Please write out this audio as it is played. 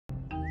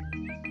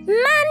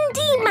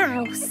Mandy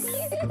Mouse.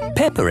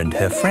 Peppa and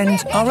her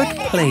friends are at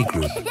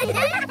playgroup.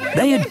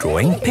 They are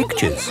drawing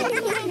pictures.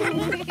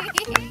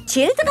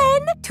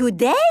 Children,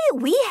 today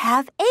we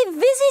have a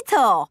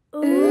visitor.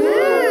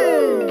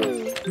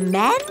 Ooh.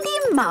 Mandy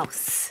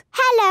Mouse.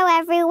 Hello,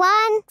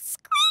 everyone.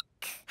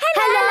 Squeak.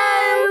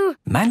 Hello.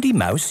 Mandy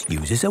Mouse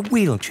uses a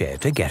wheelchair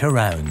to get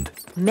around.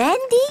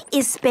 Mandy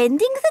is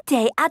spending the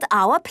day at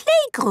our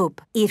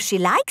playgroup. If she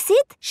likes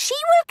it, she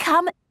will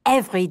come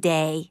every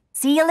day.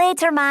 See you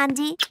later,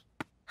 Mandy.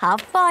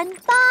 Have fun.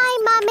 Bye,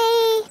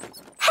 Mummy.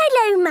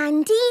 Hello,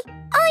 Mandy.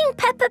 I'm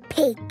Peppa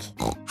Pig.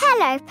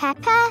 Hello,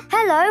 Peppa.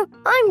 Hello,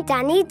 I'm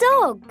Danny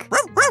Dog.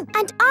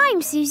 And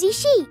I'm Suzy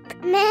Sheep.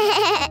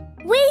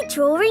 We're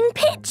drawing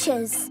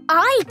pictures.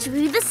 I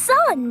drew the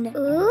sun.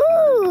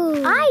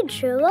 Ooh. I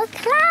drew a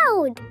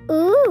cloud.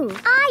 Ooh.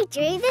 I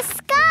drew the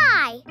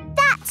sky.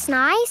 That's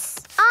nice.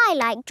 I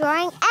like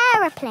drawing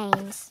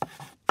aeroplanes.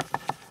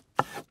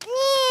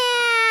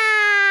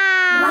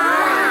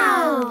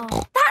 Wow!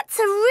 That's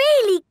a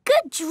really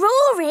good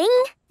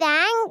drawing.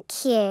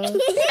 Thank you.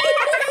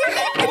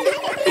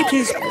 It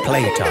is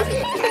playtime.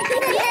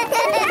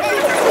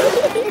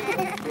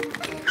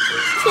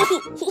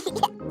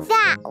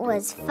 That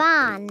was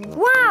fun.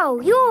 Wow,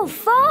 you're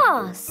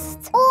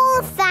fast.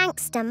 All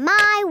thanks to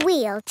my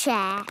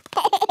wheelchair.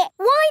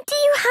 Why do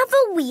you have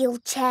a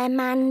wheelchair,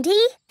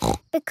 Mandy?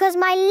 Because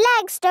my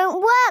legs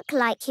don't work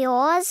like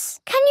yours.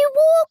 Can you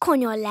walk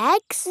on your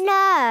legs?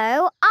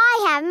 No, I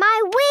have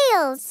my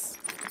wheels.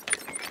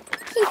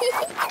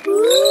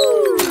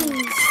 Ooh.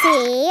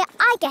 See,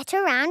 I get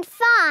around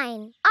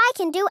fine. I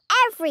can do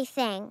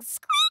everything.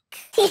 Squeak.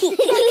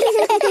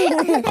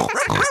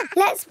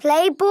 Let's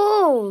play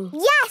ball.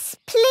 Yes,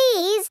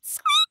 please.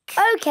 Squeak.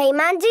 OK,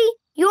 Mandy,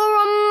 you're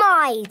on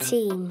my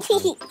team.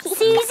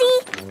 Suzy,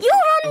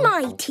 you're on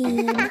my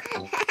team.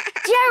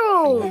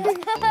 Gerald,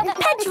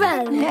 Pedro,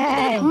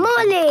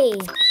 Molly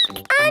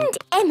and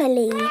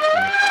Emily.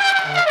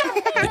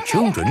 The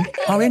children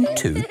are in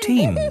 2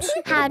 teams.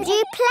 How do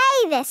you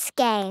play this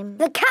game?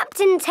 The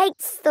captain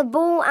takes the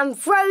ball and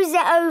throws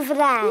it over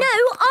there. No,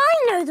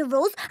 I know the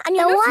rules, and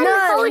you're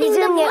not holding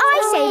the ball.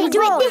 I say you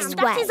do it this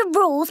way. That is the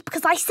rules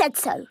because I said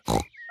so.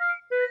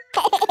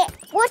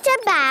 What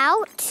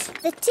about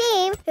the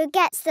team who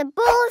gets the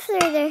ball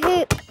through the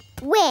hoop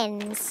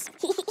wins?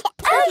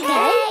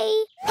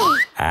 OK.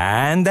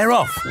 And they're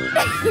off.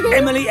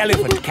 Emily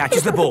Elephant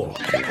catches the ball.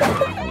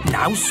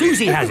 Now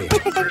Suzy has it.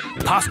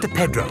 Pass to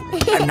Pedro.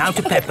 And now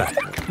to Peppa.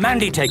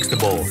 Mandy takes the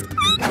ball.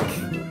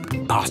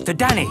 Pass to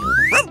Danny.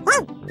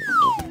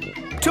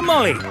 To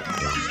Molly.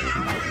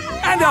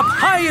 And up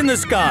high in the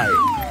sky.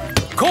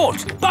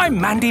 Caught by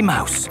Mandy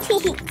Mouse.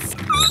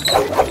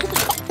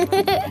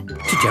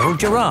 To Gerald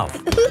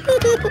Giraffe.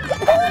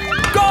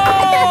 Goal!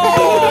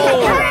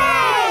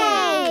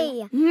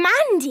 Hooray!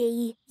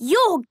 Mandy,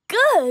 you're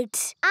good.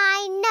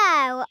 I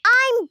know.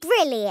 I'm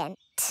brilliant.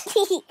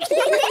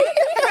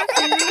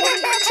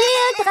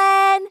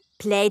 Children,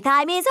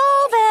 playtime is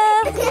over.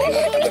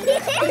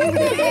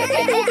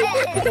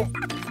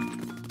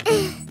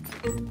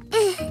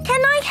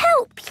 Can I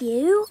help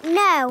you?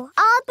 No,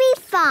 I'll be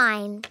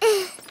fine.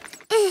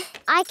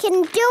 I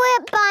can do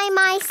it by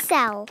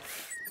myself.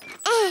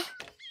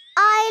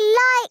 I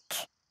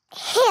like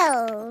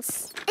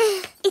hills.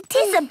 It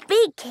is a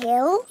big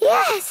hill.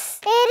 Yes,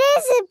 it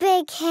is a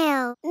big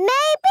hill.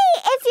 Maybe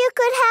if you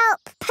could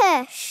help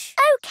push.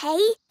 OK.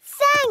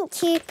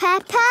 Thank you,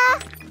 Peppa.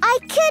 I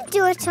could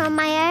do it on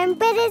my own,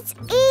 but it's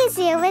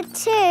easier with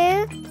 2.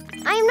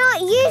 I'm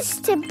not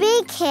used to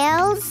big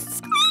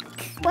hills.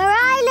 Where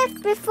I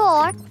lived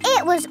before,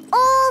 it was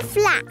all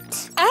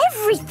flat.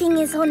 Everything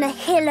is on a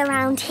hill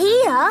around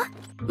here.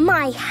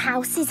 My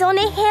house is on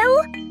a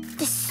hill.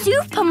 The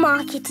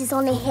supermarket is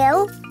on a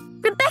hill.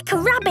 Rebecca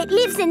Rabbit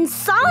lives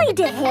inside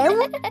a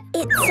hill.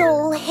 It's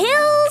all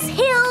hills,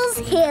 hills,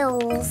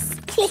 hills.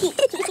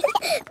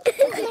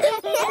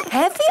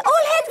 Have we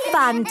all had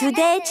fun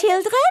today,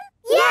 children?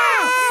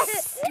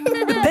 Yes!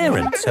 The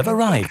parents have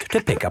arrived to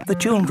pick up the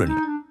children.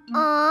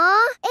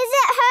 Aw, is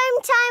it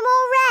home time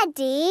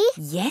already?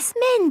 Yes,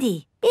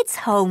 Mandy. It's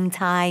home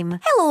time.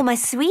 Hello, my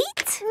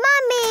sweet.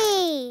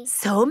 Mummy!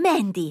 So,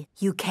 Mandy,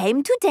 you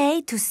came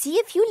today to see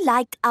if you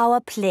liked our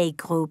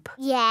playgroup.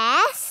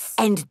 Yes?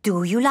 And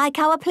do you like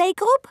our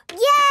playgroup?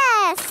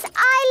 Yes!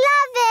 I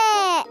love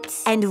it!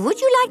 And would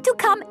you like to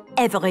come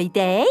every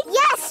day?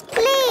 Yes,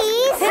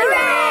 please!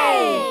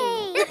 Hooray!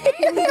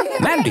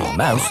 Mandy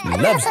Mouse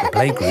loves the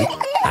playgroup,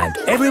 and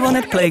everyone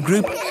at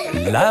playgroup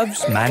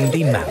loves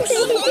Mandy Mouse.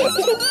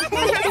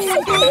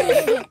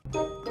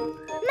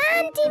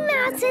 Mandy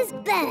Mouse's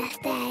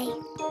birthday.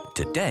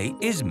 Today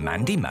is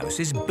Mandy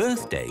Mouse's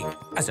birthday.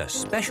 As a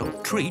special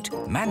treat,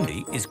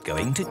 Mandy is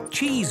going to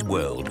Cheese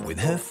World with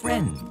her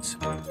friends.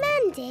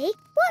 Mandy,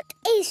 what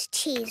is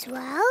Cheese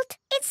World?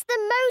 It's the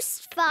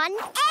most fun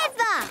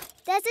ever!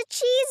 There's a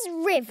cheese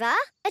river,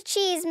 a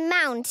cheese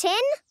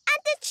mountain,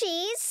 and a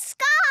cheese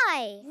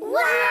sky.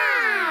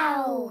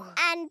 Wow!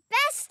 And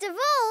best of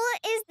all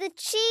is the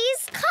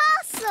cheese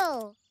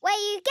castle, where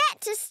you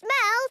get to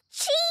smell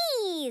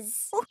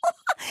cheese.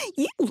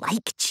 You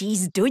like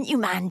cheese, don't you,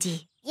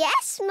 Mandy?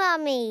 Yes,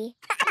 Mummy.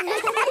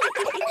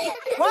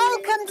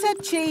 Welcome to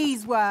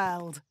Cheese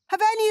World.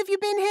 Have any of you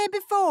been here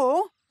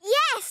before?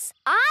 Yes,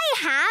 I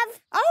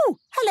have. Oh,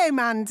 hello,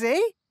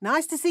 Mandy.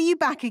 Nice to see you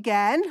back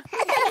again.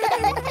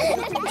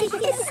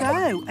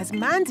 So, as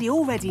Mandy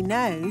already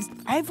knows,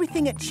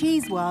 everything at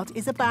Cheese World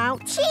is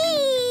about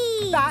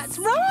Cheese! That's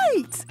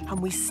right!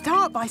 And we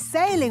start by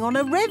sailing on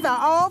a river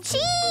of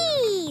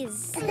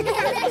cheese!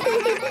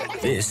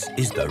 This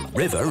is the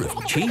river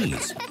of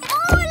cheese.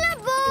 All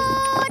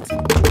aboard!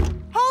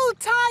 Hold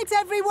tight,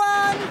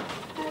 everyone!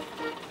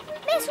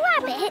 Miss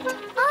Rabbit,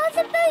 are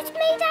the boats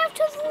made out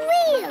of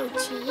real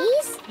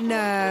cheese?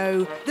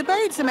 No, the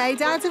boats are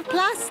made out of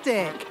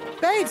plastic.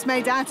 Boats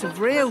made out of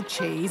real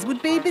cheese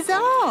would be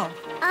bizarre.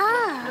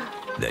 Ah.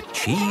 The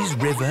cheese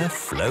river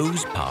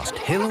flows past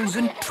hills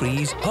and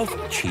trees of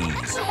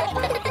cheese.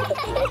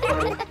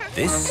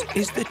 This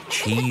is the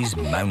cheese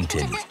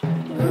mountain.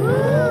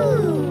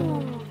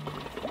 Ooh.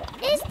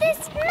 Is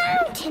this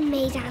mountain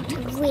made out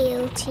of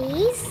real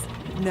cheese?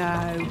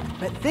 No,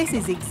 but this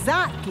is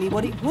exactly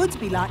what it would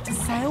be like to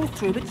sail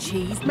through a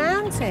cheese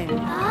mountain.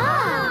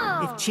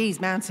 Oh. If cheese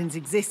mountains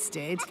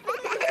existed.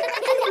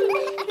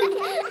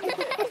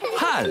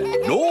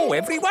 Hello,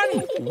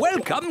 everyone.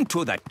 Welcome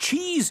to the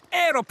cheese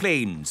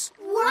aeroplanes.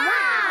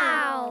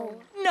 Wow!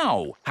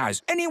 Now,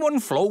 has anyone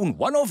flown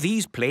one of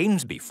these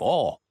planes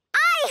before?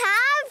 I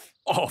have!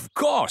 Of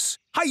course.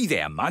 Hi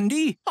there,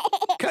 Mandy.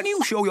 Can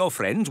you show your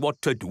friends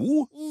what to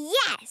do?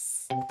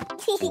 Yes!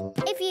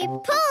 If you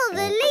pull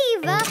the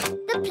lever,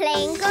 the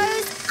plane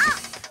goes up.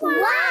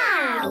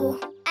 Wow!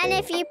 And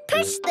if you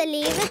push the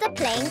lever, the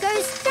plane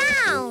goes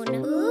down.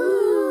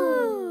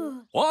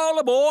 Ooh! All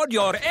aboard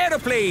your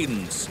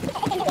aeroplanes.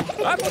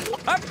 Up,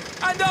 up,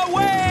 and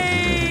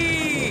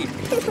away!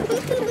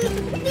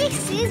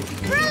 This is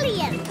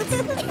brilliant!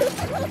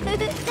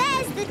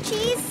 There's the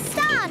cheese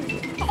sun.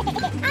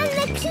 And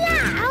the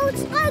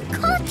clouds are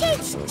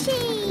cottage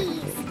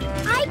cheese.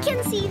 I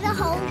can see the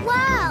whole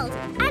world,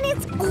 and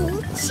it's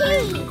all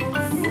cheese.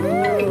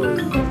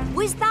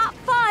 Was that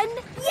fun?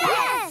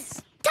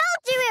 Yes!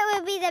 Told you it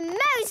would be the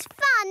most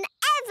fun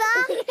ever!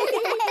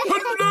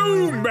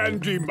 Hello,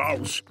 Mandy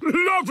Mouse.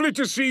 Lovely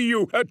to see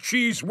you at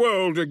Cheese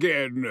World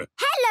again.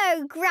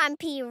 Hello,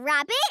 Grumpy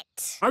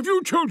Rabbit. Have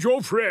you told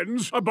your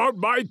friends about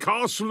my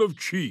castle of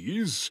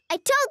cheese? I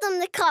told them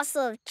the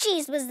castle of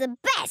cheese was the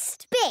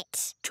best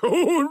bit.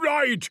 Too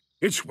right.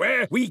 It's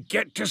where we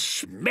get to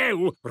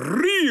smell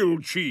real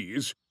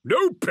cheese.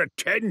 No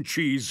pretend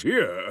cheese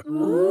here.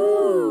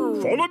 Ooh.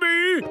 Follow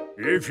me,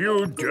 if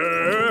you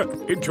dare,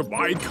 into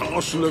my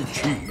castle of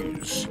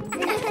cheese.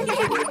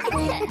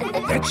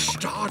 Let's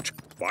start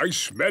by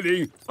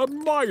smelling a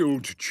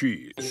mild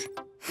cheese.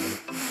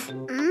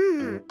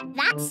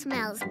 That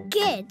smells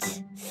good.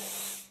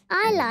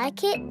 I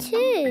like it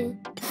too.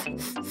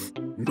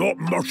 Not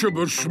much of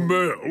a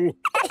smell.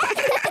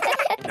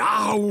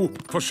 Now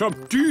for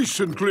some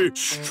decently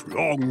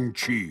strong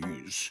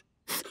cheese.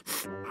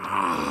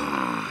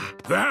 Ah,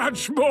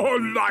 that's more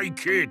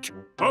like it.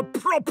 A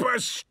proper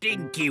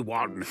stinky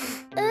one.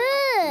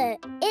 Ugh,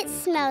 it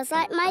smells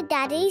like my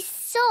daddy's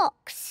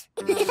socks.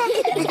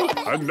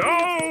 And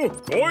now,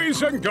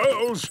 boys and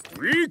girls,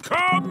 we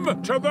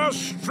come to the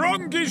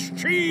strongest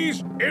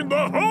cheese in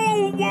the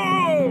whole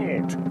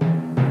world.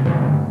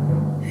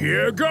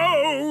 Here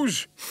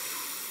goes.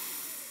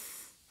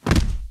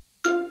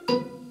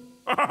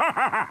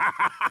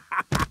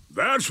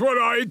 That's what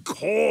I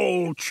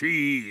call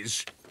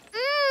cheese.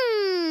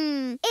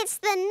 It's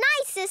the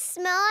nicest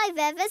smell I've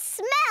ever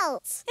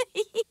smelt.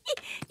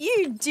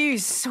 You do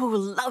so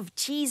love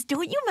cheese,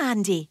 don't you,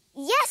 Mandy?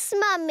 Yes,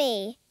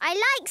 Mummy. I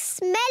like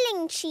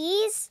smelling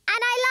cheese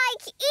and I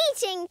like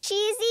eating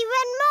cheese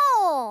even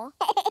more.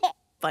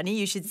 Funny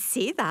you should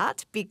say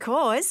that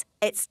because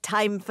it's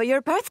time for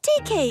your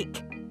birthday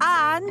cake.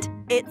 And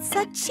it's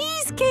a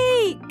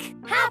cheesecake.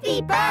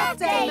 Happy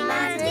birthday,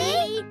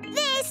 Mandy!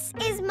 This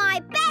is my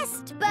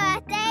best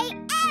birthday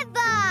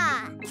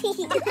ever!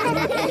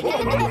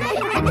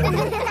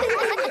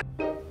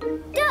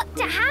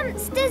 Dr.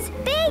 Hamster's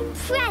big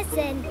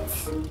present.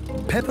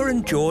 Peppa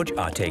and George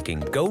are taking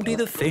Goldie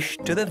the fish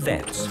to the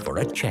vets for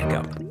a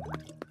checkup.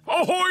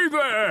 Ahoy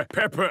there,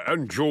 Peppa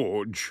and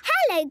George.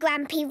 Hello,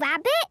 Grampy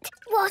Rabbit.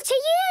 What are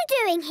you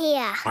doing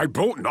here? I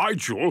brought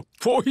Nigel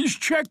for his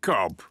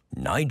checkup.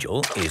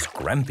 Nigel is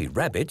Grampy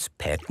Rabbit's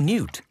pet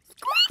newt.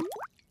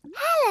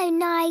 Hello,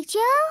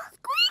 Nigel.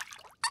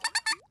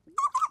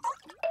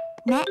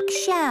 Make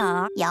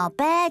sure your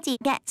birdie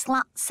gets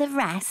lots of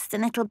rest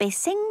and it'll be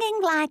singing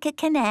like a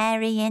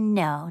canary in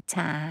no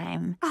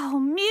time. Oh,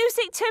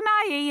 music to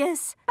my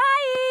ears.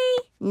 Bye!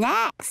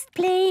 Next,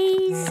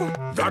 please.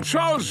 That's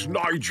us,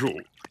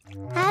 Nigel.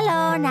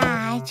 Hello,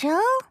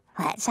 Nigel.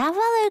 Let's have a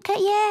look at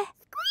you.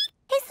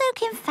 He's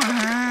looking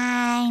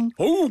fine.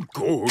 Oh,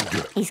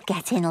 good. He's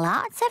getting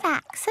lots of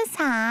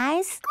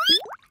exercise.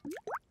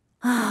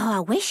 Oh, I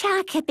wish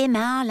I could be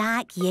more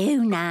like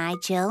you,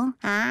 Nigel.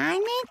 I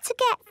need to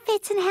get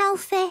fit and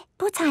healthy,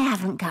 but I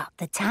haven't got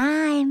the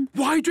time.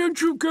 Why don't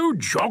you go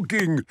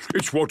jogging?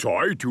 It's what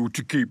I do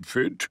to keep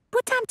fit.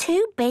 But I'm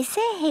too busy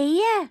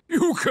here.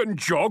 You can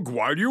jog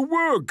while you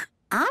work.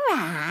 All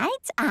right,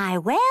 I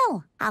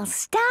will. I'll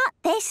start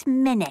this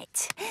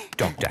minute.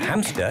 Dr.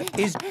 Hamster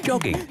is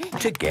jogging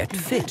to get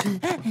fit.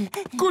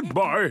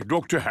 Goodbye,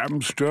 Dr.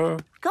 Hamster.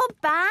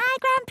 Goodbye,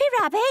 Grampy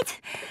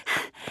Rabbit.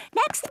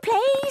 Next,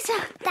 please.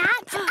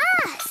 That's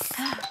us.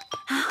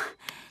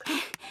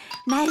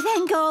 Now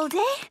then, Goldie,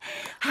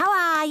 how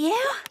are you?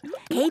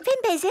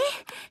 Keeping busy?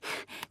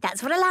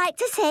 That's what I like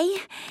to see.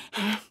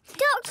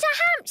 Dr.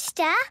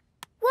 Hamster,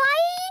 why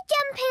are you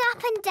jumping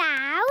up and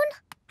down?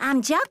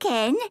 I'm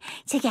jogging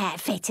to get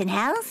fit and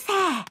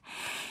healthy.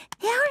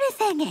 The only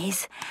thing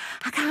is,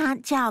 I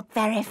can't jog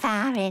very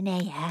far in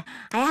here.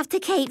 I have to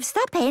keep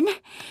stopping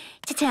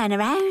to turn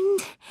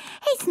around.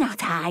 It's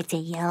not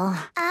ideal.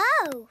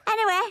 Oh.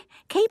 Anyway,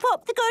 keep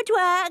up the good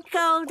work,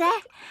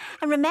 Goldie.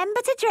 And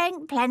remember to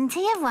drink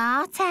plenty of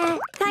water.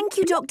 Thank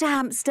you, Dr.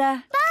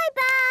 Hamster.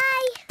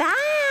 Bye-bye.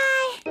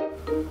 Bye.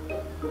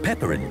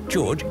 Peppa and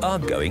George are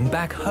going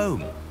back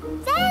home.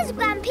 There's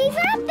Grampy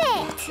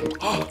Rabbit.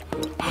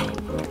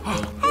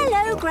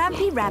 Hello,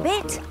 Grampy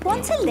Rabbit.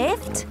 Want a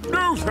lift?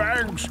 No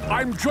thanks.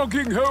 I'm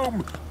jogging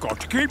home. Got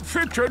to keep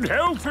fit and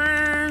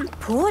healthy.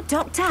 Poor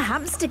Dr.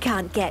 Hamster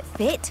can't get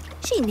fit.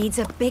 She needs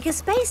a bigger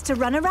space to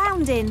run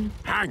around in.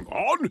 Hang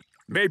on.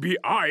 Maybe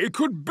I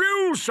could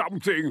build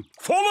something.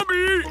 Follow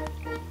me.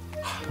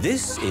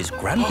 This is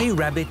Grampy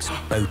Rabbit's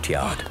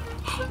boatyard.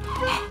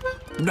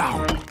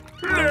 Now,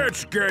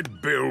 let's get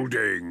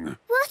building.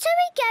 What are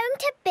we going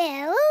to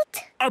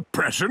build? A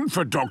present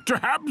for Dr.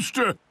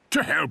 Hamster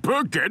to help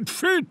her get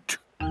fit.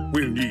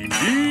 We'll need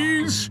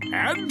these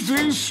and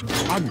this.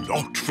 I'm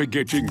not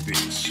forgetting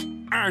this.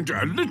 And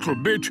a little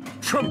bit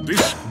from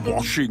this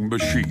washing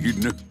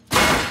machine.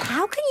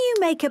 How can you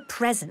make a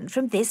present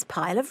from this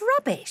pile of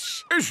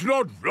rubbish? It's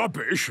not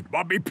rubbish,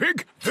 Mummy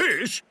Pig.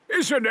 This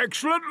is an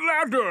excellent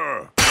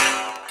ladder.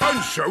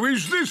 And so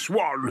is this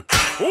one.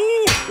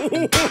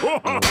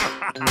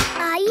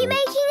 Are you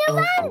making a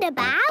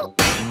roundabout?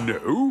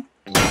 No.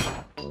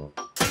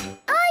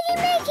 Are you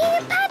making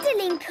a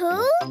paddling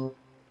pool?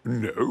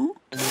 No.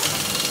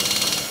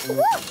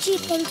 What do you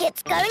think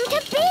it's going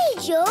to be,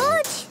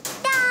 George?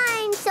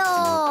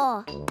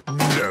 Dine-saw.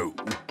 No.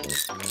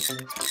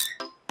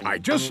 I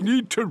just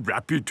need to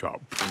wrap it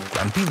up.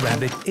 Grampy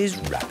Rabbit is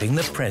wrapping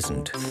the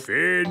present.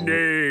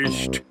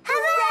 Finished.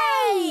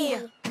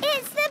 Hooray!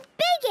 It's the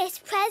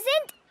biggest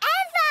present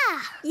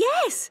ever!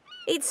 Yes,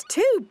 it's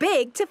too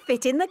big to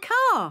fit in the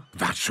car.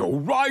 That's all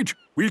right.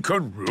 We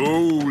can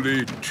roll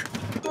it.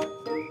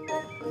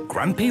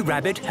 Grampy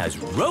Rabbit has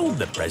rolled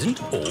the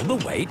present all the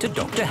way to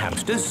Dr.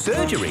 Hamster's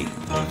surgery.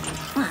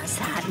 What's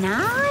that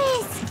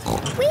noise?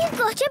 We've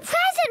got a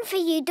present for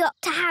you,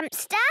 Dr.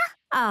 Hamster.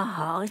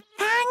 Oh,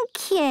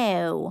 thank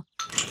you.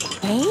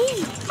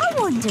 Hey, I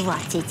wonder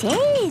what it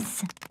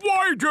is.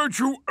 Why don't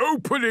you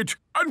open it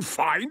and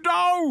find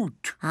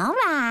out? All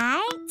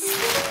right.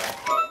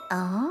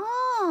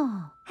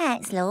 Oh,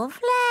 that's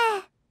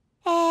lovely.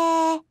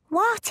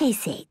 What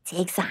is it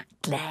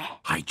exactly?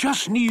 I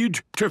just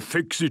need to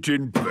fix it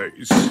in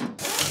place.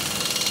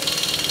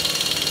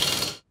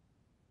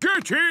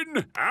 Get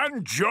in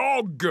and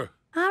jog.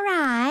 All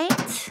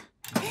right.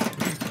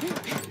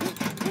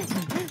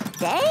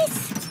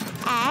 This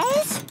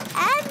is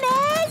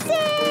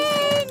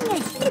amazing!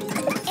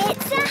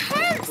 It's a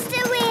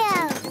hamster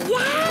wheel.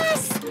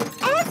 Yes!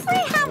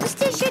 Every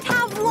hamster should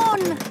have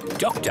one.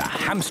 Dr.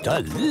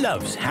 Hamster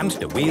loves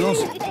hamster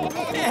wheels.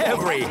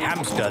 Every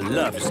hamster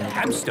loves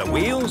hamster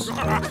wheels.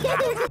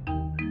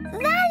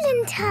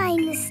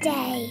 Valentine's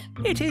Day.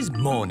 It is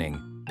morning.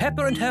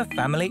 Peppa and her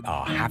family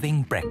are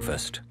having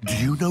breakfast. Do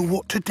you know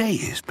what today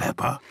is,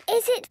 Peppa?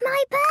 Is it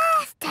my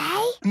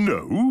birthday?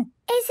 No.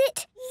 Is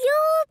it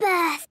your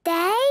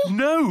birthday?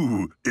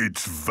 No,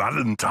 it's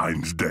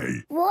Valentine's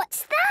Day.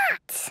 What's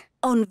that?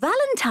 On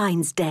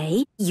Valentine's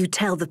Day, you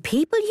tell the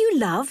people you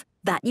love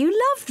that you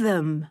love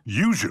them.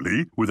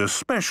 Usually with a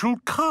special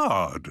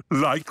card,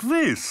 like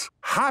this.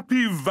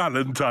 Happy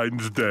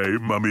Valentine's Day,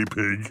 Mummy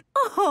Pig.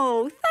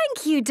 Oh,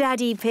 thank you,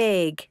 Daddy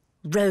Pig.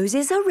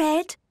 Roses are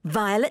red,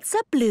 violets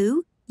are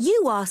blue.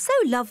 You are so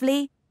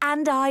lovely,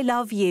 and I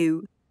love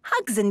you.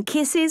 Hugs and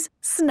kisses,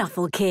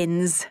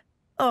 Snufflekins.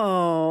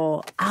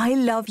 Oh, I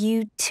love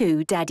you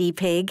too, Daddy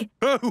Pig.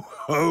 Ho,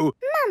 ho.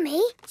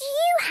 Mummy, do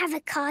you have a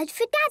card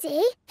for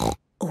Daddy?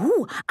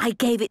 Oh, I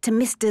gave it to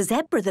Mr.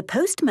 Zebra the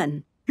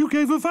postman. You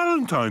gave a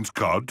Valentine's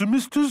card to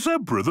Mr.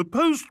 Zebra the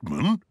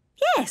postman?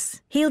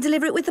 Yes, he'll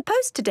deliver it with the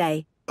post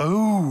today.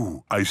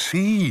 Oh, I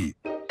see.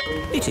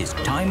 It is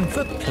time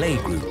for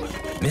playgroup.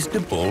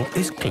 Mr. Bull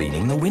is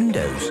cleaning the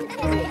windows.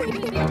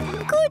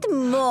 Good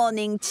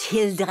morning,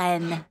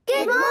 children.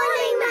 Good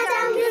morning,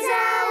 Madame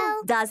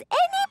Gazelle. Does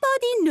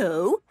anybody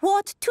know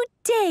what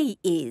today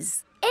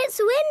is? It's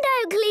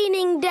window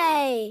cleaning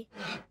day.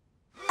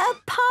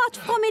 Apart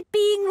from it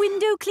being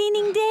window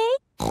cleaning day?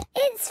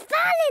 It's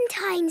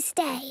Valentine's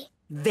Day.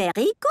 Very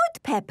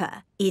good,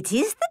 Peppa. It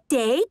is the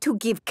day to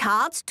give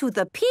cards to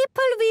the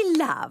people we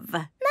love.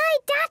 My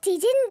daddy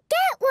didn't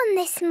get one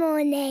this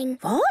morning.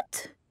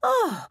 What?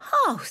 Oh,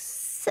 how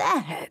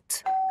sad.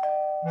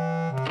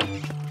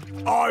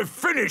 I've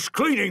finished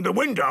cleaning the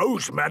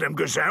windows, Madam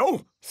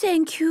Gazelle.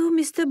 Thank you,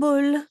 Mr.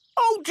 Bull.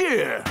 Oh,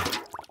 dear.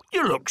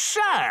 You look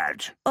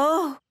sad.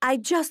 Oh, I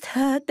just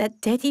heard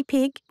that Daddy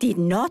Pig did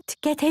not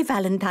get a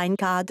Valentine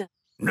card.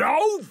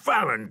 No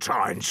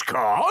Valentine's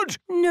card?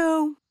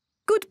 No.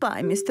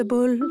 Goodbye, Mr.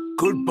 Bull.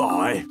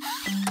 Goodbye.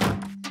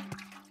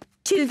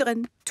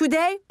 Children,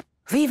 today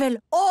we will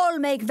all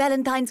make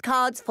Valentine's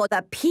cards for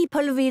the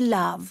people we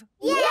love.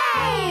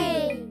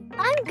 Yay!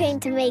 I'm going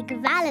to make a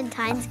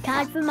Valentine's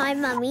card for my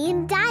mummy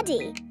and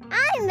daddy.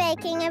 I'm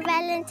making a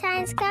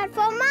Valentine's card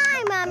for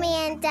my mummy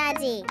and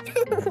daddy.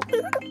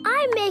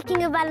 I'm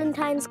making a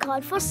Valentine's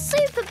card for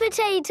Super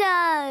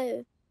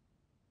Potato.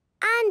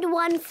 And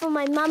one for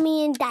my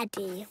mummy and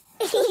daddy.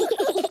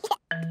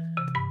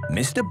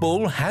 Mr.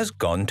 Bull has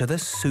gone to the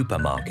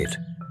supermarket.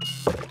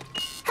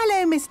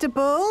 Hello, Mr.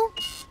 Bull.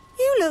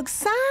 You look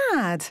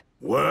sad.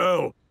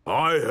 Well,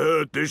 I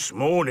heard this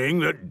morning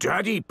that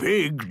Daddy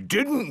Pig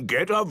didn't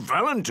get a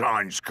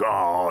Valentine's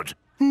card.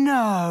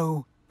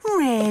 No.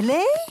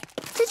 Really?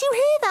 Did you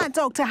hear that,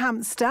 Dr.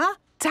 Hamster?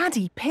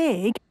 Daddy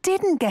Pig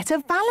didn't get a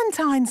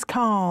Valentine's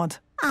card.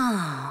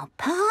 Oh,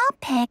 poor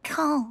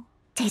Pickle.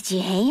 Did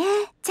you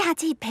hear?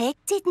 Daddy Pig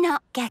did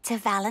not get a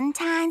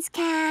Valentine's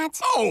card.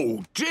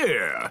 Oh,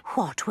 dear.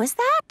 What was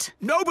that?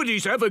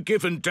 Nobody's ever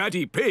given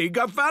Daddy Pig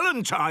a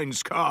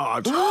Valentine's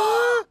card. Finished,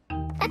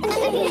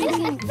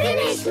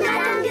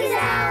 Madame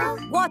Gazelle.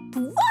 What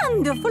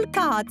wonderful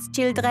cards,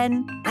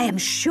 children. I am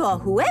sure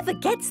whoever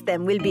gets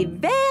them will be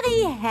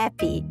very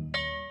happy.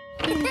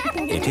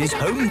 It is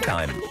home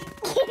time.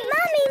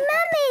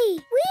 Mummy,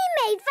 we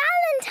made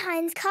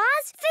Valentine's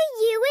cards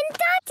for you and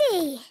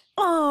Daddy.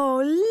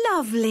 Oh,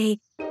 lovely.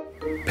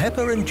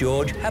 Peppa and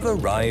George have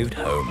arrived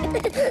home.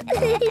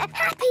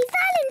 Happy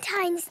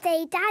Valentine's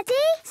Day,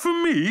 Daddy. For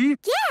me?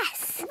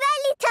 Yes,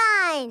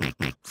 Valentine.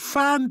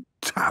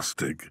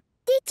 Fantastic.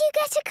 Did you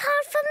get a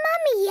card from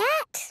Mummy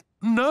yet?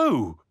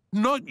 No,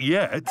 not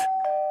yet.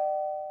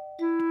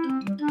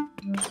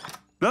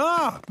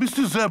 Ah,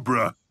 Mr.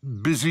 Zebra.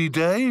 Busy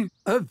day?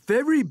 A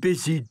very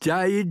busy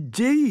day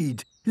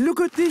indeed. Look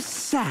at this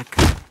sack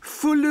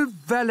full of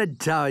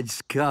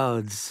Valentine's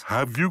cards.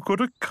 Have you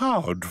got a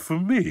card for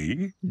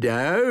me?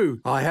 No,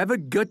 I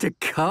haven't got a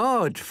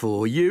card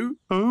for you.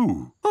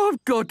 Oh.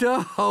 I've got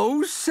a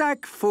whole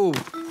sack full.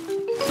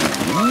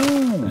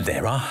 Ooh.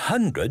 There are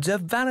hundreds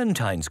of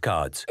Valentine's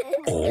cards,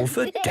 all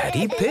for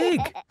Daddy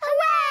Pig.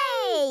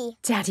 Hooray!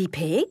 Daddy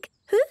Pig,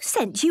 who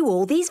sent you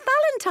all these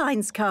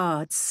Valentine's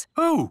cards?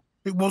 Oh,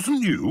 it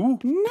wasn't you?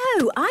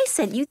 No, I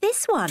sent you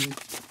this one.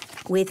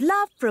 With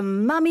love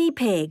from Mummy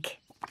Pig.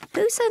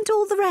 Who sent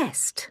all the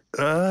rest?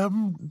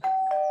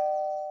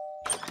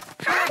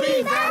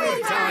 Happy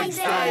Valentine's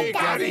Day,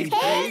 Daddy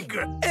Pig!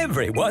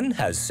 Everyone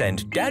has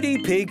sent Daddy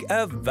Pig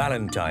a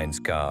Valentine's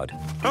card.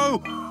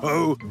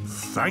 Oh,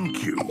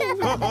 thank you.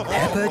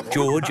 Peppa,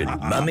 George and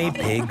Mummy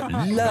Pig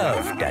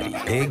love Daddy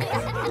Pig.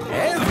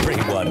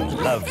 Everyone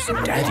loves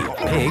Daddy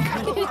Pig.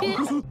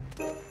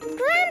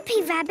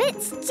 Grampy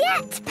Rabbit's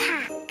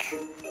jetpack.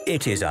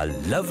 It is a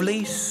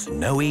lovely,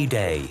 snowy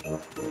day.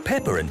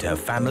 Peppa and her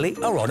family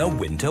are on a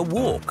winter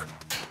walk.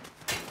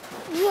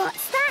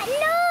 What's that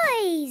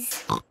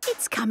noise?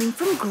 It's coming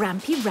from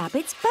Grampy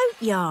Rabbit's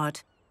boatyard.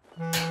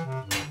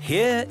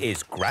 Here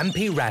is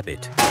Grampy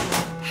Rabbit.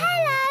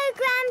 Hello,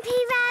 Grampy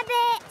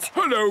Rabbit.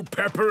 Hello,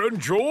 Peppa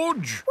and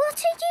George.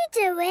 What are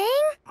you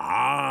doing?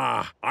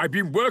 I've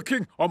been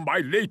working on my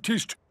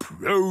latest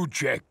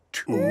project.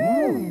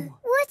 Ooh.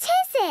 What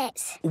is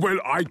it? Well,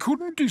 I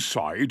couldn't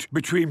decide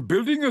between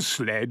building a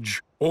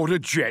sledge or a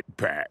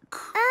jetpack.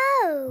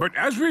 Oh. But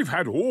as we've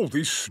had all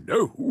this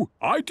snow,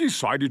 I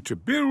decided to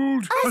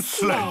build A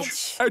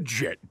sledge. a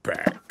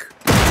jetpack.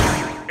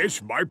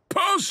 It's my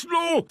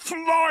personal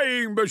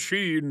flying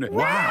machine.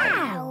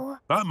 Wow.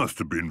 That must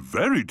have been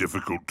very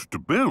difficult to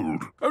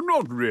build.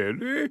 Not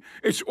really.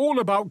 It's all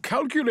about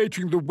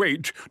calculating the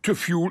weight to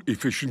fuel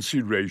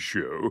efficiency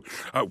ratio.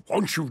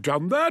 Once you've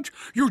done that,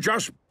 you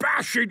just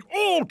bash it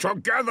all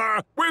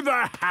together with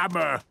a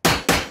hammer.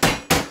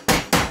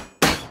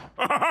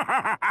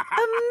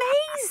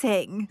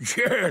 Amazing!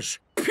 Yes,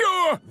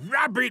 pure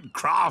rabbit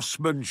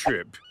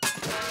craftsmanship.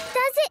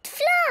 Does it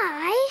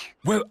fly?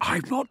 Well,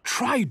 I've not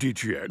tried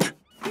it yet.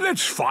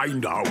 Let's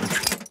find out.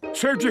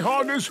 Safety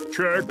harness,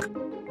 check.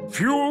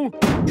 Fuel,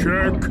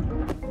 check.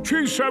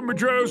 Cheese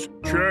sandwiches,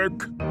 check.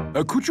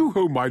 Could you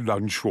hold my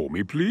lunch for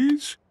me,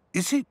 please?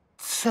 Is it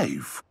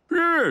safe?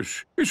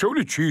 Yes, it's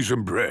only cheese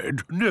and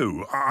bread.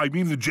 No, I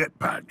mean the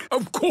jetpack.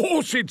 Of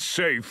course it's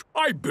safe.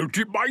 I built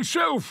it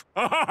myself.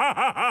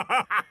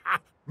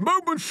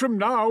 Moments from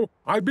now,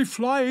 I'll be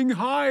flying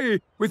high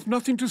with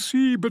nothing to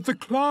see but the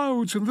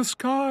clouds and the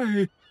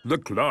sky. The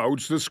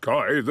clouds, the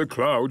sky, the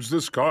clouds,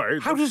 the sky.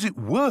 How does it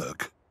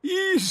work?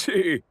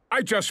 Easy.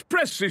 I just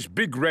press this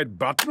big red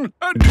button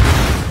and...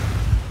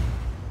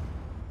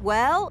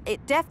 Well,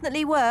 it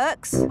definitely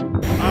works.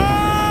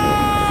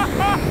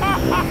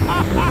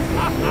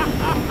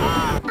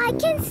 I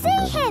can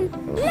see him.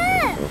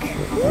 Look.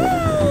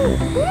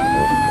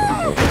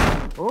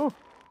 Oh.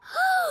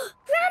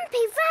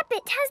 Grumpy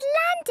Rabbit has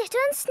landed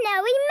on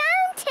Snowy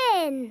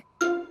Mountain.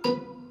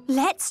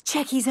 Let's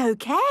check he's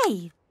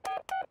okay.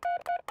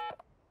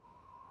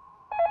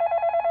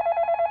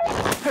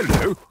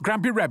 Hello,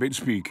 Grampy Rabbit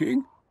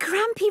speaking.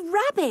 Grampy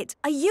Rabbit,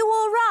 are you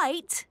all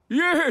right?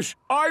 Yes,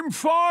 I'm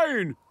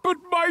fine, but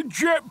my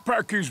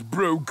jetpack is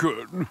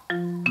broken.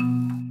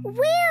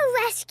 We'll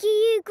rescue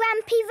you,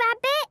 Grumpy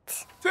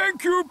Rabbit.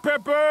 Thank you,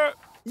 Peppa.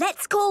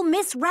 Let's call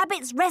Miss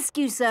Rabbit's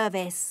rescue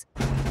service.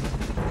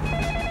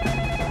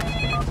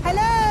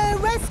 Hello,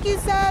 rescue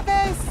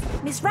service.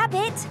 Miss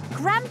Rabbit,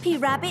 Grampy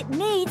Rabbit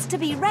needs to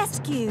be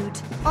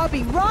rescued. I'll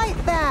be right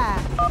there.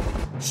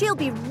 She'll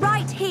be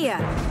right here.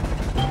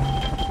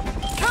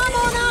 Come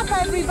on up,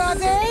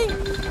 everybody.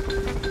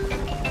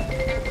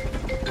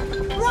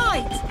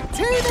 Right,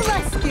 to the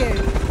rescue.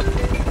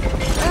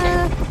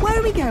 Where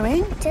are we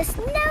going? To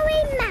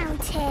Snowy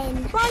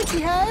Mountain.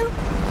 Righty-ho.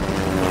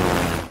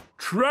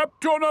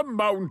 Trapped on a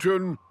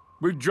mountain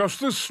with just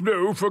the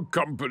snow for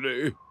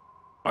company.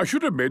 I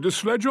should have made a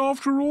sledge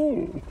after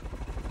all.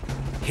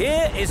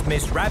 Here is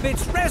Miss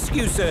Rabbit's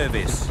rescue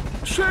service.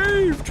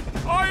 Saved!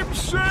 I'm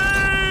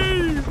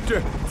saved!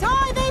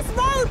 Tie this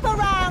rope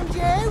around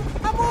you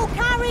and we'll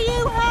carry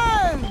you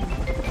home.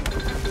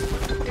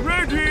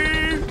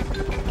 Ready!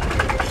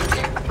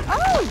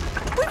 Oh,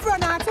 we've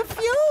run out of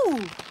fuel.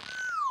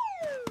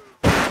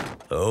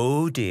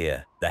 Oh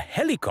dear, the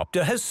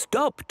helicopter has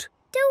stopped.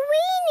 Do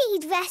we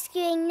need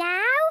rescuing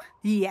now?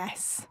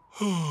 Yes.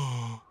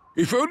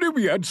 If only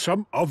we had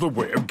some other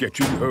way of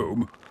getting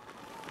home.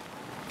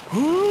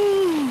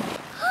 We're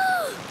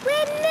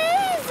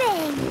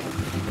moving!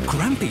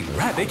 Grampy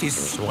Rabbit is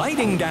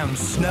sliding down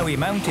Snowy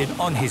Mountain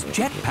on his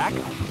jetpack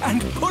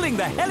and pulling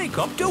the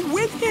helicopter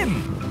with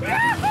him.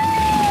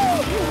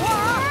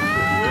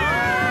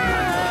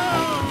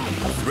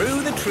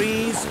 Through the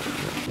trees,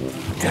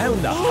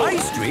 down the high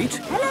street,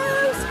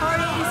 Hello,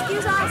 sorry,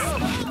 excuse us.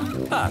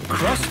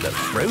 across the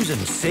frozen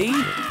sea,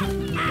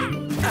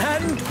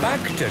 and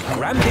back to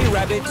Grampy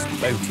Rabbit's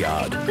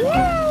boatyard.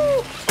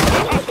 That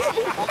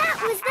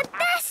was the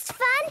best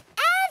fun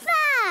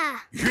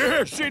ever!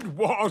 Yes, it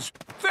was.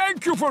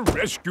 Thank you for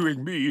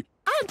rescuing me.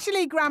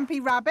 Actually, Grampy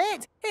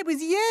Rabbit, it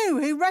was you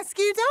who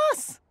rescued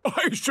us.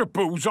 I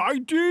suppose I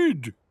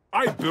did.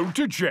 I built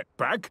a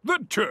jetpack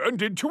that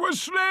turned into a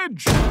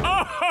sledge.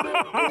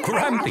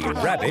 Grampy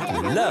Rabbit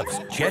loves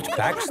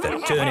jetpacks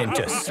that turn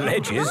into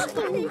sledges.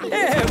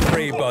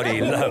 Everybody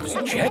loves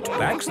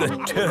jetpacks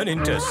that turn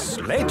into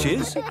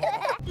sledges.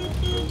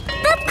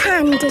 The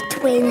Panda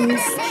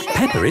Twins.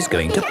 Peppa is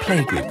going to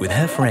playgroup with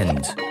her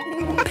friends.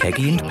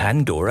 Peggy and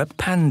Pandora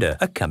Panda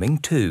are coming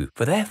too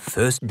for their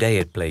first day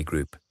at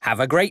playgroup. Have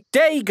a great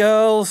day,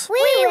 girls.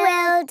 We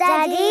will,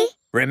 Daddy.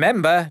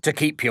 Remember to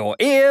keep your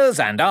ears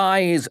and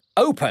eyes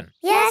open.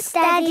 Yes,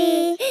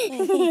 Daddy.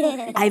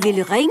 I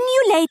will ring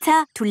you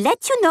later to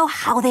let you know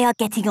how they are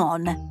getting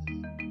on.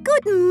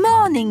 Good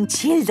morning,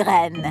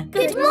 children.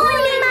 Good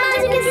morning,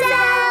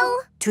 Mademoiselle.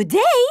 Today,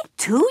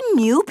 2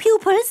 new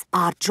pupils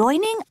are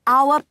joining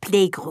our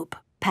playgroup.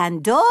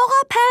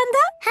 Pandora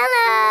Panda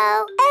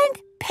Hello.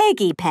 and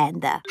Peggy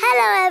Panda.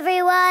 Hello,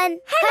 everyone.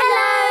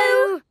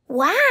 Hello.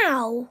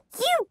 Wow,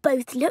 you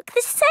both look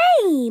the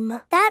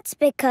same. That's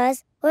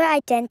because we're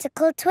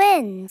identical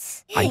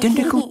twins.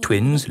 Identical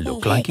twins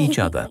look like each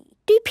other.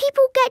 Do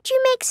people get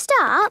you mixed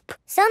up?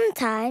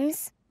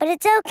 Sometimes, but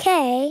it's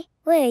okay.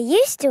 We're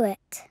used to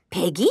it.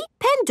 Peggy,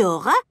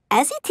 Pandora,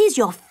 as it is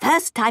your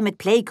first time at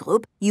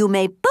playgroup, you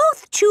may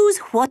both choose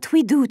what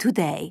we do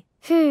today.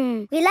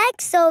 We like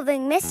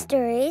solving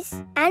mysteries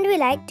and we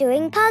like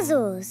doing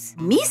puzzles.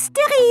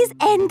 Mysteries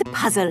and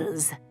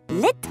puzzles.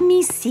 Let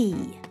me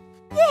see.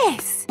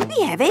 Yes,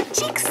 we have a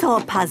jigsaw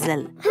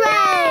puzzle.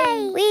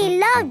 Hooray! We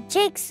love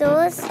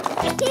jigsaws.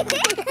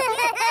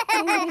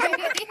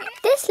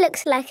 This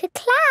looks like a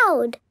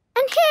cloud.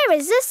 And here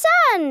is the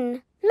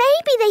sun.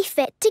 Maybe they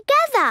fit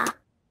together.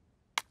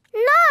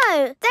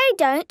 No, they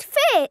don't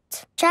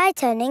fit. Try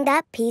turning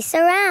that piece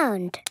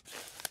around.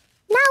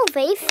 Now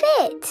they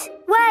fit.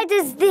 Where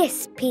does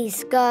this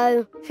piece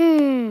go?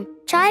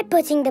 Try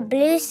putting the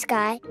blue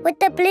sky with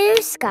the blue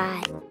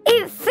sky.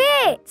 It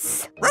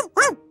fits.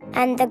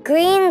 And the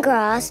green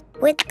grass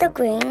with the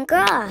green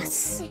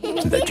grass.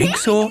 The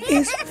jigsaw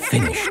is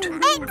finished.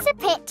 It's a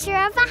picture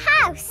of a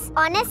house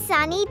on a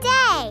sunny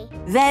day.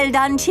 Well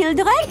done,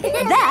 children.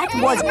 That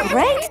was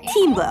great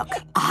teamwork.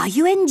 Are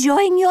you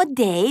enjoying your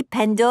day,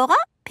 Pandora,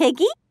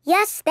 Peggy?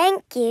 Yes,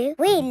 thank you.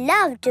 We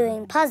love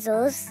doing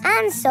puzzles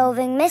and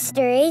solving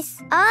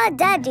mysteries. Our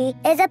daddy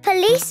is a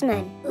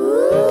policeman.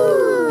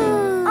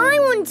 Ooh! I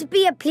want to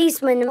be a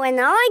policeman when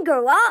I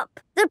grow up.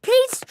 The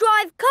police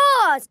drive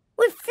cars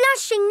with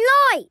flashing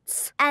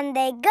lights. And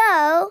they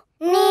go...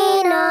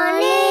 Nina,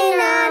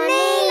 Nina,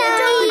 Nina,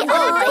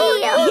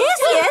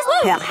 Yes.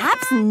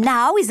 Perhaps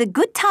now is a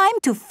good time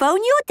to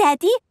phone your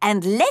daddy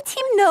and let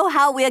him know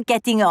how we're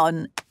getting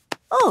on.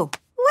 Oh,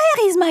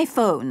 where is my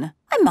phone?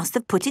 I must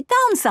have put it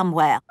down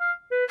somewhere.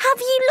 Have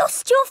you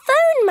lost your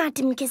phone,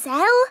 Madame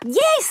Gazelle?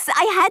 Yes,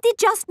 I had it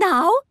just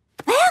now.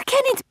 Where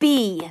can it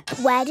be?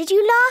 Where did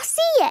you last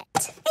see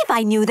it? If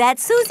I knew that,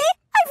 Suzy,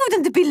 I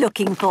wouldn't be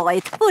looking for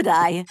it, would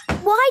I?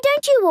 Why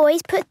don't you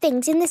always put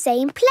things in the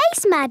same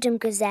place, Madame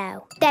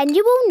Gazelle? Then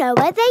you will know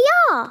where they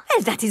are.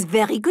 Well, that is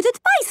very good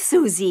advice,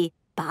 Suzy.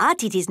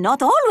 But it is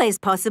not always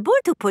possible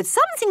to put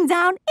something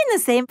down in the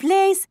same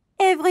place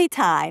every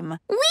time.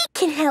 We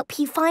can help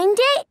you find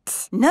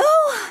it. No,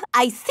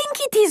 I think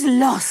it is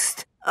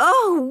lost.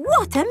 Oh,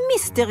 what a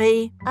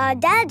mystery. Our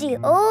Daddy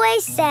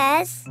always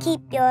says,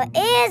 keep your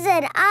ears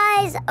and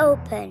eyes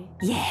open.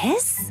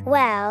 Yes?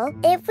 Well,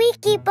 if we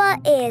keep our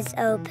ears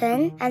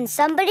open and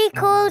somebody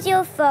calls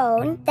your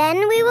phone, then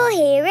we will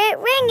hear it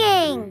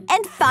ringing.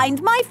 And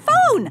find my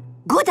phone.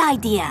 Good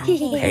idea.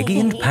 Peggy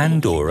and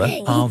Pandora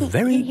are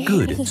very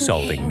good at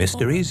solving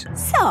mysteries.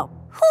 So,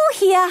 who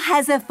here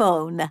has a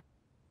phone?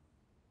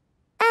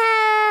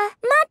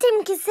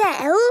 Madame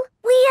Gazelle,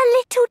 we are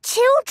little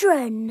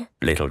children.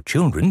 Little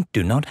children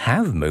do not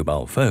have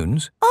mobile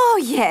phones. Oh,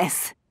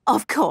 yes,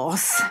 of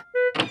course.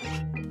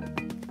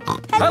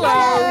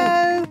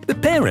 Hello! The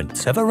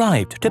parents have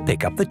arrived to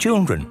pick up the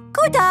children.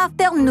 Good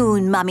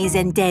afternoon, mummies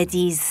and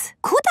daddies.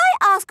 Could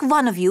I ask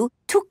one of you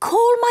to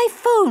call my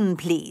phone,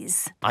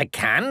 please? I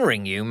can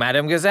ring you,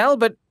 Madame Gazelle,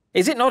 but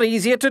is it not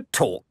easier to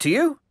talk to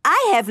you?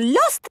 I have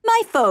lost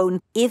my phone.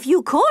 If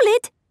you call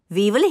it,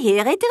 we will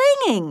hear it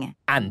ringing.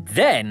 And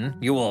then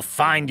you will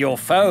find your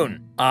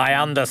phone. I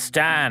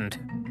understand.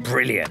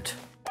 Brilliant.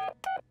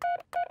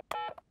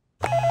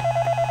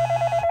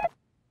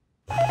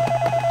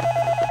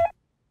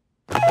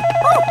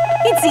 Oh,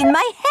 it's in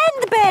my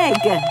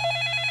handbag.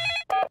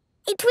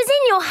 It was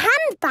in your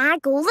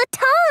handbag all the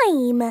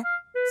time.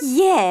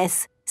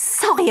 Yes,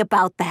 sorry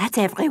about that,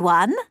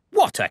 everyone.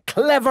 What a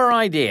clever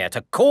idea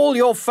to call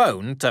your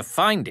phone to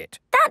find it.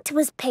 That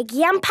was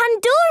Peggy and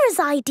Pandora's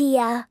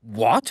idea.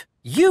 What?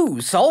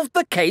 You solved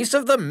the case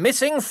of the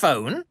missing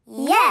phone?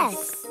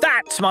 Yes.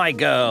 That's my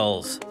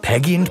girls.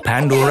 Peggy and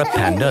Pandora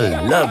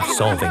Panda love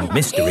solving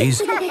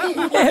mysteries.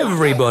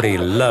 Everybody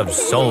loves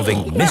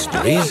solving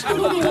mysteries.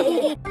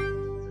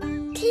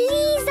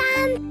 Please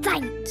and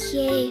thank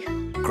you.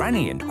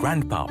 Granny and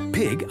Grandpa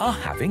Pig are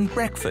having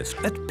breakfast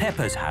at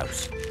Peppa's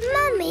house.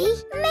 Mummy,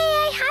 may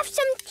I have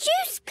some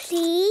juice,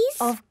 please?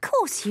 Of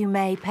course you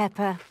may,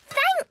 Peppa.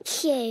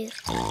 Thank you.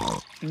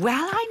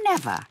 Well, I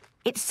never.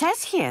 It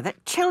says here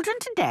that children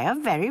today are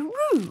very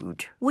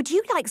rude. Would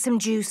you like some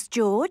juice,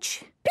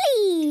 George?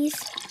 Please.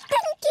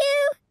 Thank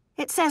you.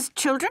 It says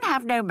children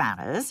have no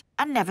manners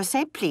and never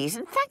say please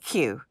and thank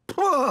you.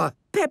 Ah,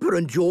 Peppa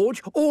and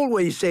George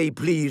always say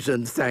please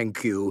and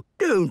thank you,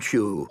 don't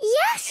you?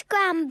 Yes,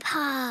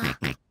 Grandpa.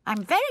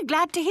 I'm very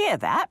glad to hear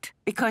that,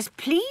 because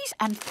please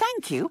and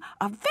thank you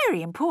are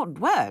very important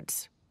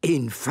words.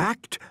 In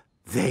fact,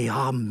 they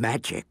are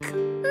magic.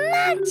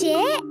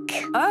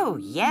 Magic? Oh,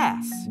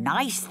 yes.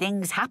 Nice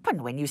things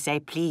happen when you say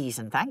please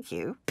and thank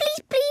you.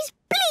 Please, please,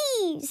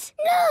 please.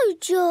 No,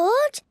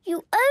 George.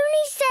 You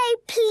only say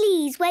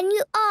please when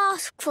you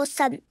ask for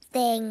something.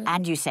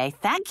 And you say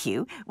thank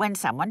you when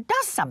someone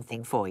does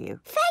something for you.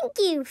 Thank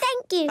you,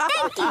 thank you,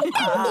 thank you,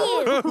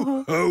 thank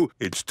you. Oh,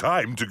 it's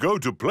time to go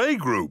to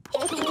playgroup.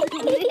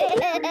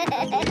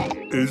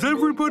 Is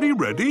everybody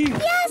ready?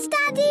 Yes,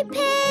 Daddy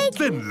Pig.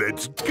 Then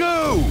let's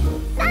go.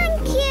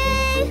 Thank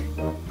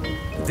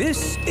you.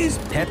 This is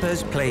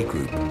Peppa's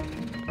playgroup.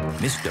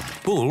 Mr.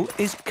 Bull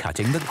is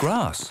cutting the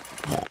grass.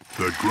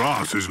 The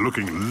grass is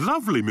looking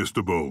lovely,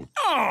 Mr. Bull.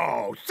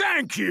 Oh,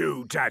 thank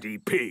you, Daddy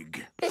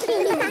Pig. Good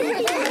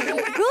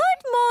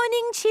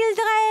morning,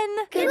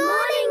 children. Good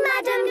morning,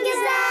 Madame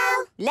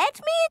Gazelle. Let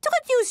me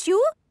introduce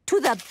you to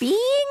the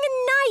Being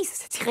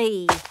Nice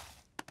tree.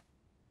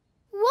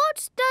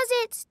 What does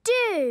it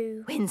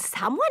do? When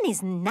someone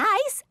is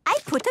nice, I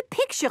put a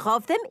picture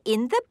of them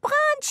in the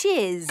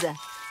branches.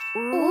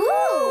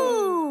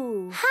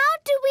 Ooh! How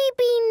do we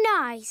be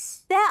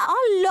nice? There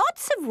are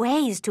lots of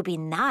ways to be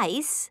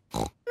nice.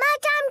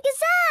 Madame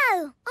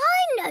Gazelle, I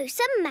know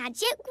some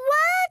magic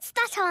words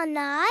that are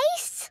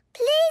nice.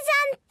 Please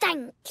and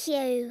thank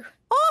you.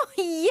 Oh,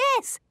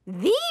 yes,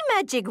 the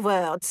magic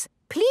words.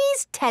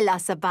 Please tell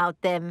us about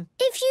them.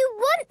 If you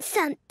want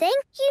something,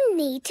 you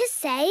need to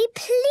say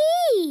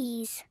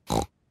please.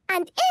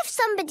 And if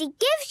somebody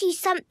gives you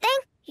something,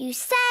 you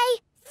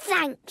say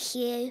thank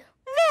you.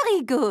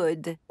 Very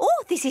good.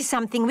 Oh, this is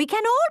something we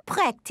can all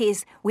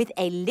practice with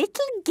a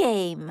little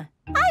game.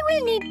 I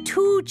will need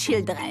 2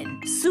 children,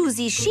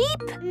 Suzy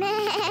Sheep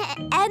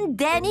and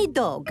Danny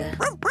Dog.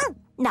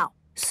 Now,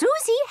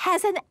 Suzy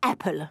has an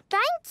apple.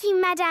 Thank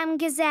you, Madame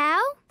Gazelle.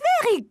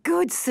 Very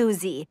good,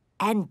 Suzy.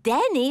 And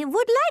Danny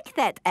would like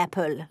that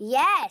apple.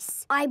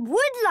 Yes, I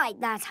would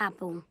like that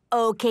apple.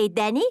 OK,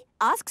 Danny,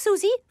 ask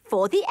Suzy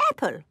for the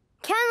apple.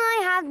 Can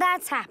I have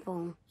that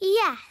apple?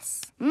 Yes.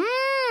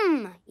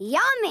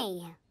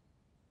 Yummy.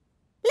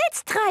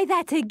 Let's try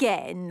that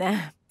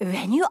again.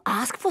 When you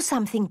ask for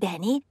something,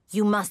 Danny,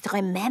 you must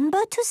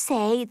remember to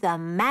say the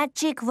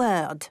magic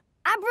word.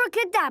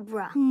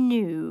 Abracadabra.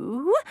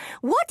 No.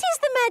 What is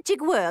the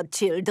magic word,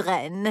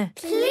 children?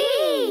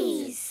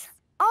 Please.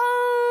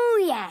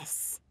 Oh,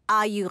 yes.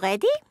 Are you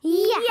ready?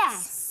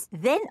 Yes.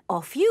 Then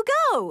off you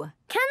go.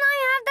 Can I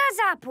have that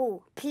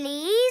apple,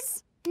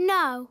 please?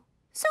 No.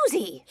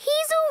 Suzy.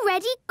 He's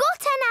already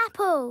got an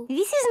apple.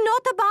 This is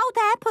not about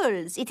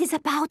apples. It is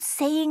about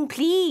saying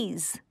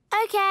please.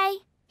 OK,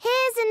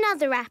 here's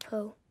another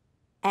apple.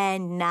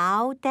 And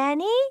now,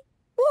 Danny?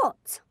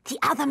 What? The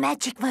other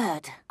magic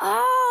word.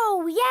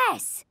 Oh,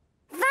 yes.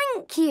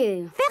 Thank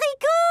you. Very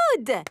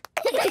good.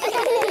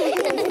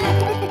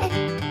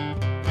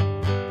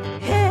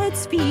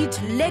 Heads,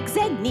 feet, legs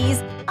and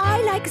knees.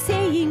 I like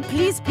saying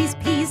please, please,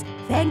 please.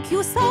 Thank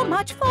you so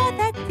much for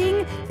that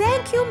thing.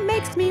 Thank you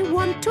makes me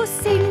want to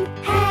sing.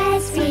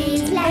 Heads,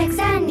 feet, legs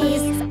and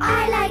knees.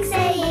 I like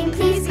saying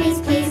please, please,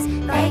 please.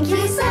 Thank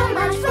you so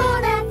much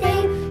for that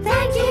thing.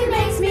 Thank you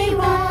makes me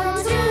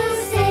want to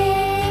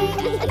sing.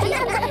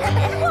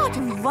 What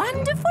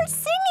wonderful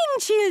singing,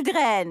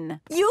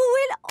 children. You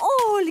will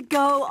all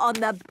go on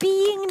the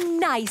being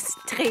nice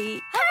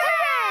tree.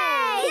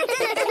 Hooray!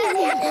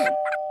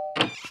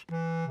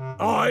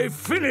 I've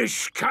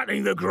finished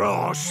cutting the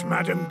grass,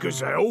 Madam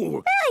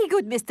Gazelle. Very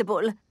good, Mr.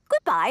 Bull.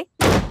 Goodbye.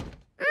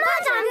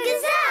 Madame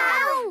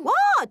Gazelle!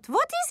 What?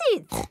 What is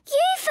it?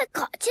 You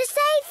forgot to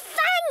say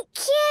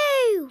thank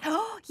you!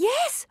 Oh,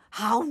 yes.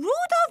 How rude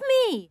of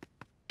me.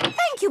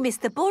 Thank you,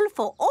 Mr. Bull,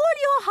 for all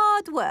your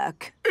hard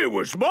work. It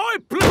was my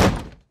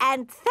pleasure.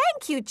 And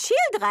thank you,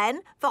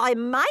 children, for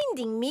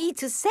reminding me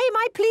to say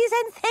my please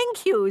and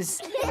thank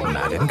yous.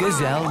 Madam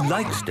Gazelle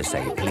likes to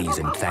say please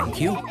and thank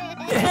you.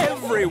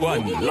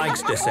 Everyone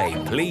likes to say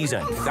please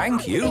and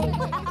thank you.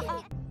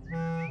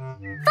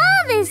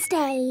 Father's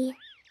Day!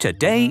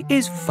 Today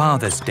is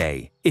Father's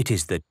Day. It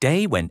is the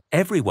day when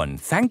everyone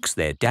thanks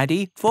their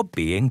daddy for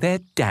being their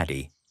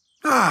daddy.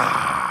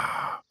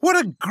 Ah, what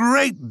a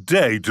great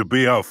day to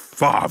be a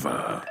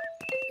father.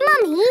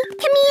 Mummy,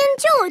 can me and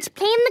George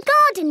play in the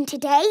garden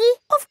today?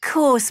 Of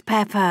course,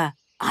 Peppa.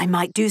 I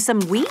might do some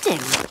weeding.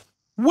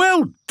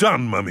 Well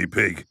done, Mummy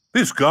Pig.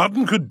 This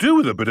garden could do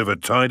with a bit of a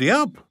tidy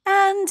up.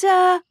 And,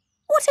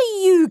 what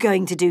are you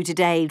going to do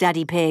today,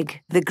 Daddy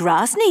Pig? The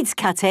grass needs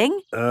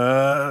cutting.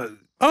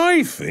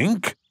 I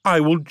think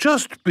I will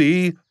just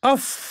be a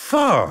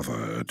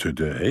father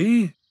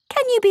today.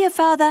 Can you be a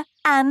father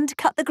and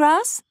cut the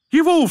grass?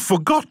 You've all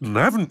forgotten,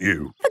 haven't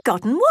you?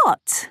 Forgotten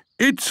what?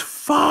 It's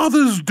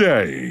Father's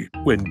Day,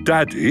 when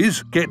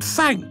daddies get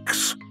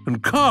thanks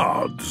and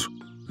cards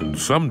and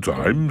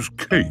sometimes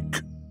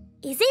cake.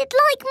 Is it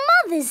like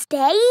Mother's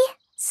Day?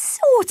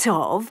 Sort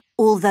of,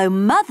 although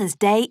Mother's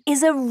Day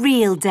is a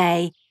real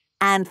day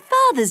and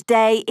Father's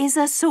Day is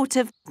a sort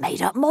of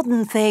made-up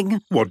modern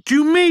thing. What do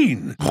you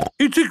mean?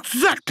 It's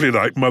exactly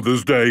like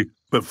Mother's Day,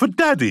 but for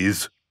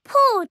daddies.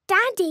 Poor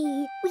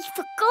Daddy, we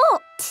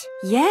forgot.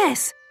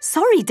 Yes,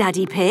 sorry,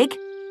 Daddy Pig.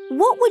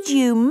 What would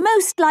you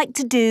most like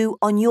to do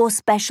on your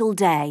special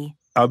day?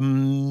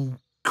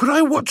 Could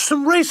I watch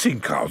some racing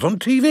cars on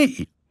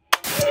TV?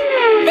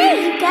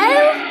 There you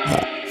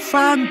go.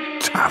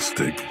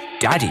 Fantastic.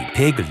 Daddy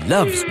Pig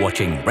loves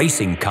watching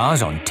racing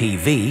cars on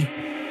TV.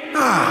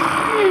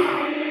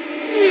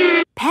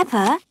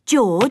 Peppa,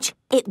 George,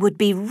 it would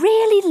be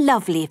really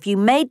lovely if you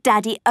made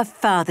Daddy a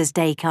Father's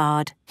Day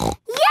card.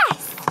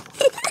 Yes!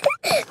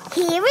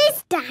 Here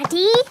is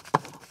Daddy.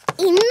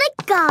 In the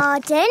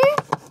garden.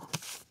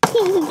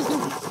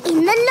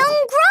 In the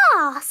long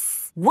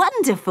grass.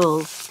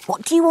 Wonderful.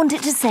 What do you want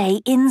it to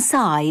say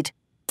inside?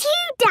 To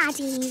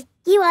Daddy,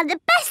 you are the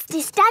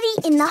bestest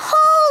Daddy in the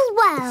whole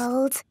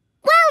world.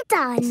 Well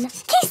done.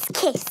 Kiss,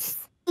 kiss.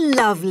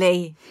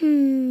 Lovely.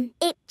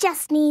 It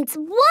just needs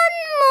one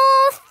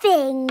more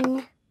thing.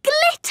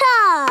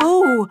 Glitter!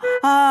 Oh,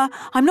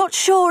 I'm not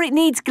sure it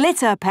needs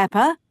glitter,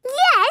 Peppa.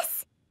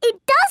 Yes, it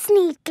does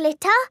need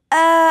glitter.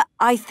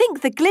 I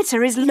think the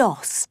glitter is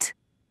lost.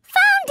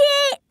 Found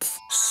it!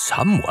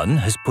 Someone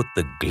has put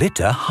the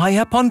glitter high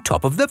up on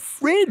top of the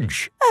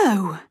fridge.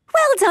 Oh,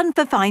 well done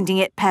for finding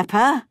it,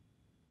 Peppa.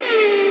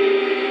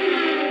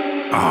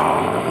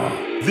 Ah,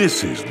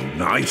 this is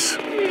nice.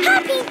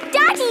 Happy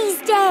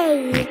Daddy's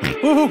Day!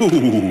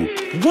 Oh,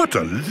 what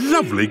a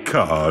lovely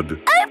card.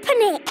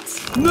 Open it!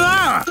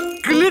 Ah,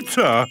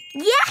 glitter!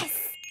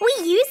 Yes, we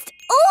used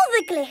all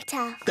the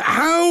glitter.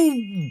 How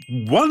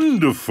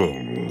wonderful.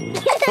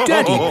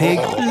 Daddy Pig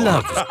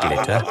loves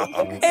glitter.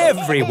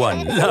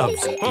 Everyone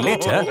loves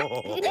glitter.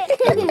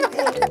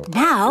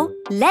 Now,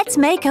 let's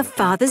make a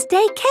Father's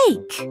Day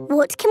cake.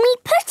 What can we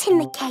put in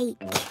the cake?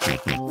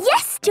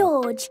 Yes,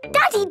 George,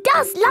 Daddy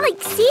does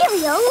like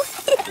cereal.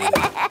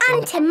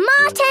 And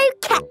tomato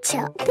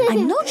ketchup.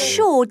 I'm not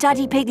sure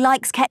Daddy Pig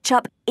likes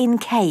ketchup in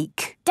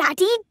cake.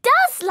 Daddy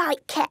does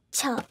like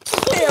ketchup.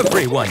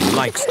 Everyone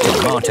likes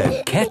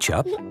tomato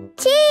ketchup.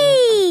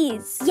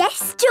 Cheese!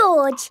 Yes,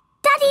 George.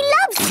 Daddy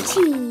loves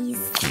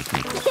cheese.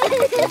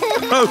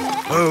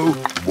 Oh,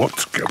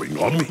 what's going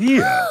on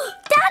here?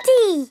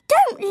 Daddy,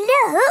 don't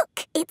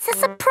look. It's a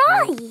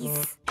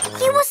surprise.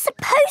 You were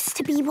supposed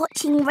to be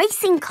watching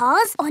racing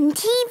cars on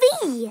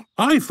TV.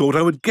 I thought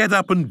I would get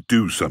up and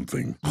do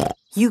something.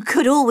 You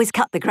could always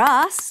cut the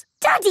grass.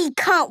 Daddy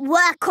can't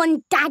work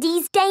on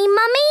Daddy's Day,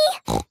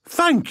 Mummy.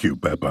 Thank you,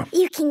 Peppa.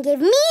 You can give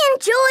me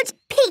and George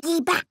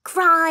piggyback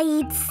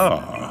rides.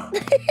 Ah.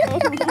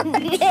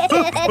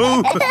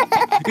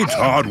 It's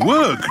hard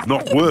work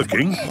not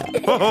working.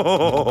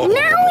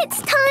 Now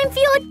it's time for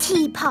your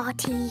tea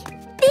party.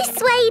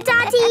 This way,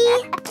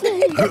 Daddy.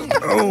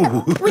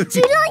 Would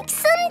you like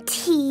some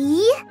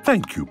tea?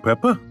 Thank you,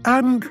 Peppa.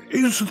 And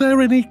is there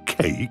any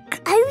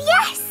cake? Oh,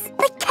 yes,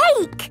 the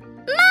cake.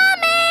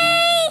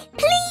 Mummy!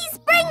 Please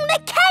bring the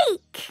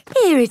cake.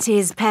 Here it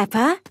is,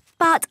 Peppa.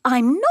 But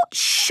I'm not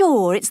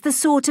sure it's the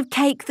sort of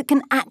cake that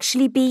can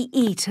actually be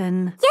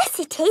eaten. Yes,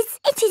 it is.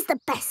 It is the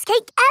best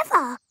cake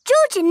ever.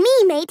 George and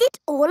me made it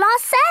all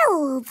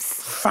ourselves.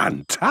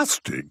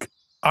 Fantastic.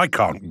 I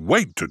can't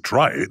wait to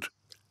try it.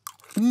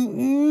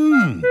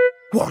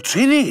 What's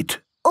in it?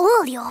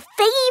 All your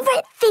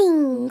favourite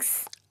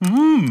things.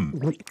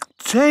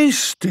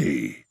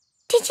 Tasty.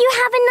 Did you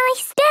have a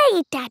nice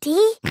day,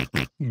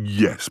 Daddy?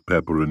 Yes,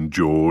 Peppa and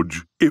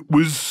George. It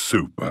was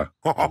super.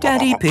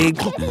 Daddy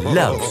Pig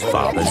loves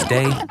Father's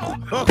Day.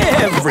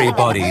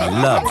 Everybody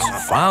loves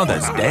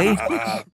Father's Day.